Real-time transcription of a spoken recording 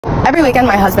Every weekend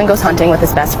my husband goes hunting with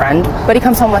his best friend, but he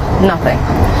comes home with nothing.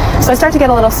 So I start to get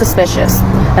a little suspicious,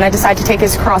 and I decide to take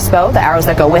his crossbow, the arrows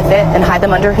that go with it, and hide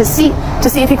them under his seat to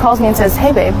see if he calls me and says,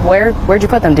 "Hey babe, where'd you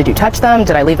put them? Did you touch them?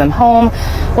 Did I leave them home?"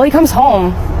 Well, he comes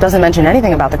home, doesn't mention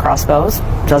anything about the crossbows,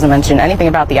 doesn't mention anything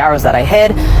about the arrows that I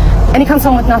hid, and he comes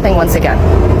home with nothing once again.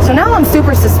 So now I'm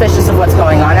super suspicious of what's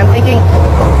going on. I'm thinking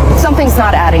something's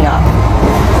not adding up.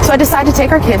 So I decide to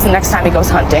take our kids the next time he goes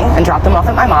hunting and drop them off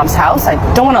at my mom's house. I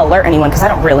don't want to alert anyone because I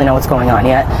don't really know what's going on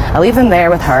yet. I leave them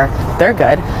there with her. They're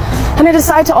good. And I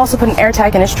decide to also put an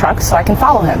AirTag in his truck so I can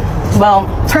follow him. Well,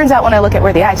 turns out when I look at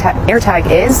where the AirTag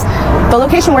is, the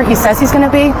location where he says he's going to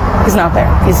be, he's not there.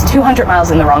 He's 200 miles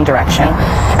in the wrong direction.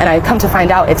 And I come to find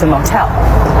out it's a motel.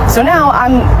 So now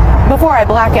before I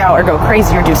black out or go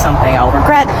crazy or do something I'll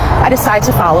regret, I decide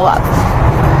to follow up.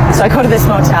 So I go to this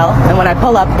motel, and when I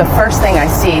pull up, the first thing I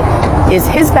see is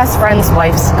his best friend's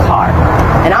wife's car.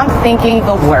 And I'm thinking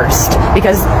the worst,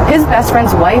 because his best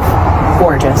friend's wife,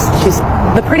 gorgeous. She's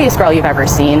the prettiest girl you've ever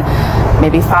seen.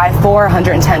 Maybe 5'4",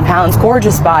 110 pounds,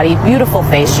 gorgeous body, beautiful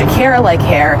face, Shakira-like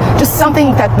hair, just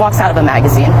something that walks out of a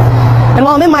magazine. And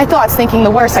while I'm in my thoughts thinking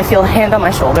the worst, I feel a hand on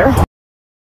my shoulder.